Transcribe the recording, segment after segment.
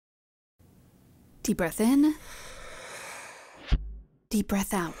Deep breath in. Deep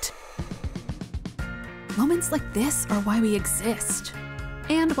breath out. Moments like this are why we exist,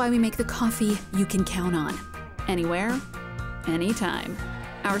 and why we make the coffee you can count on. Anywhere, anytime.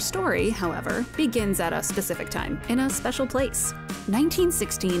 Our story, however, begins at a specific time, in a special place.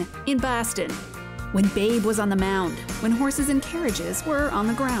 1916 in Boston. When Babe was on the mound, when horses and carriages were on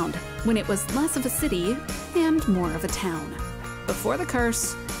the ground, when it was less of a city and more of a town. Before the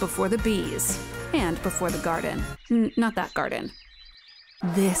curse, before the bees, and before the garden. Not that garden.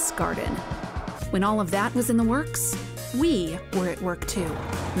 This garden. When all of that was in the works, we were at work too,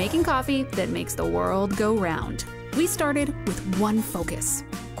 making coffee that makes the world go round. We started with one focus: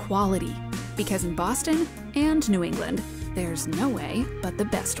 quality. Because in Boston and New England, there's no way but the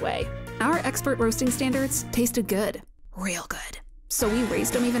best way. Our expert roasting standards tasted good, real good. So we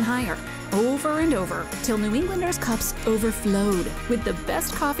raised them even higher, over and over, till New Englanders' cups overflowed with the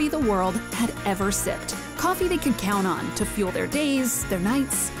best coffee the world had ever sipped. Coffee they could count on to fuel their days, their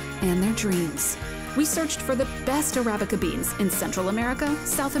nights, and their dreams. We searched for the best Arabica beans in Central America,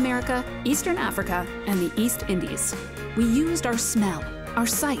 South America, Eastern Africa, and the East Indies. We used our smell, our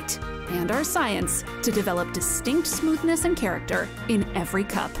sight, and our science to develop distinct smoothness and character in every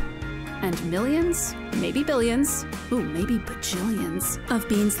cup. And millions, maybe billions, maybe bajillions of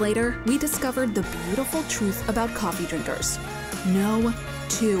beans later, we discovered the beautiful truth about coffee drinkers. No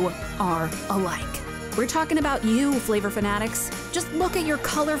two are alike. We're talking about you, flavor fanatics. Just look at your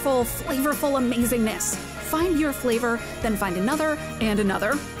colorful, flavorful amazingness. Find your flavor, then find another,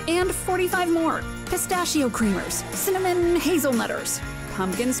 and 45 more. Pistachio creamers, cinnamon hazelnutters,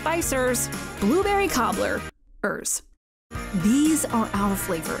 pumpkin spicers, blueberry cobbler-ers. These are our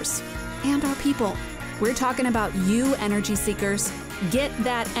flavors and our people. We're talking about you, energy seekers. Get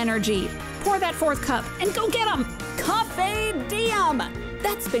that energy. Pour that fourth cup and go get 'em. Coffee Diem.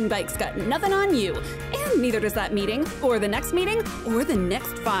 That spin bike's got nothing on you, and neither does that meeting, or the next meeting, or the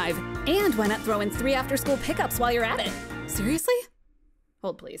next 5. And why not throw in 3 after-school pickups while you're at it? Seriously?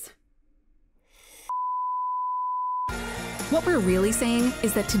 Hold, please. What we're really saying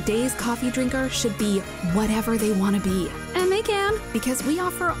is that today's coffee drinker should be whatever they want to be. And they can, because we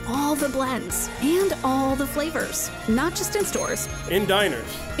offer all the blends and all the flavors. Not just in stores. In diners.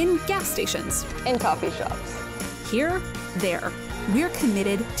 In gas stations. In coffee shops. Here, there. We're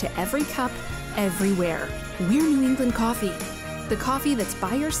committed to every cup, everywhere. We're New England Coffee. The coffee that's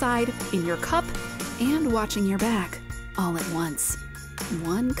by your side, in your cup, and watching your back, all at once.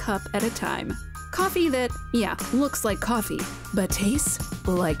 One cup at a time. Coffee that, yeah, looks like coffee, but tastes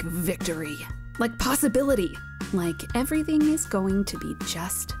like victory. Like possibility. Like everything is going to be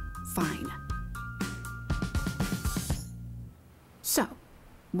just fine. So,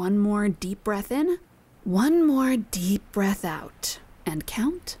 one more deep breath in. One more deep breath out, and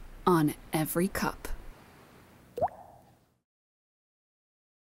count on every cup.